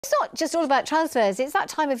It's not just all about transfers, it's that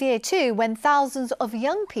time of year too when thousands of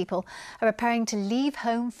young people are preparing to leave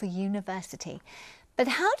home for university. But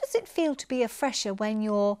how does it feel to be a fresher when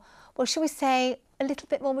you're, well, shall we say, a little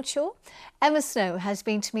bit more mature? Emma Snow has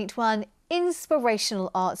been to meet one inspirational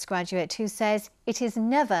arts graduate who says it is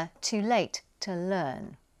never too late to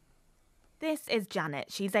learn. This is Janet.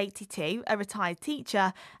 She's 82, a retired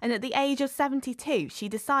teacher, and at the age of 72, she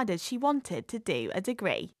decided she wanted to do a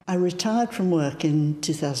degree. I retired from work in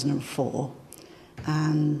 2004,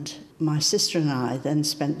 and my sister and I then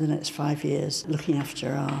spent the next 5 years looking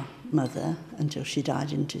after our mother until she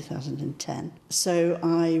died in 2010. So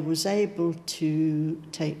I was able to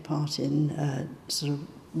take part in sort of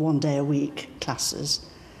 1 day a week classes,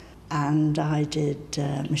 and I did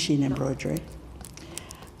machine embroidery.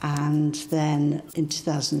 And then in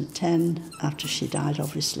 2010, after she died,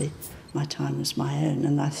 obviously, my time was my own.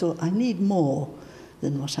 And I thought, I need more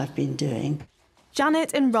than what I've been doing.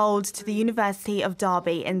 Janet enrolled to the University of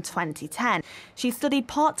Derby in 2010. She studied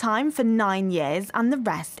part-time for 9 years and the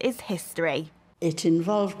rest is history. It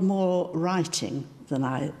involved more writing than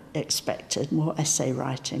I expected, more essay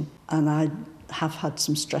writing. And I have had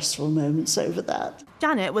some stressful moments over that.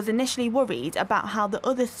 Janet was initially worried about how the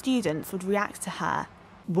other students would react to her.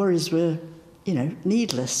 Worries were,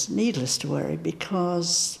 needless to worry,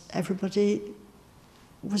 because everybody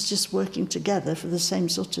was just working together for the same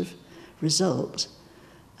sort of result.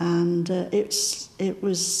 And it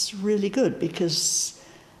was really good because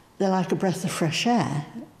they're like a breath of fresh air,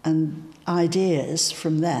 and ideas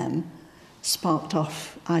from them sparked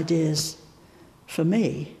off ideas for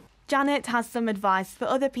me. Janet has some advice for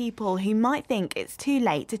other people who might think it's too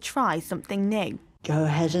late to try something new. Go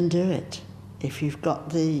ahead and do it. If you've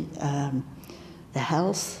got the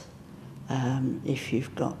health, if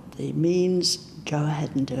you've got the means, go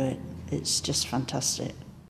ahead and do it. It's just fantastic.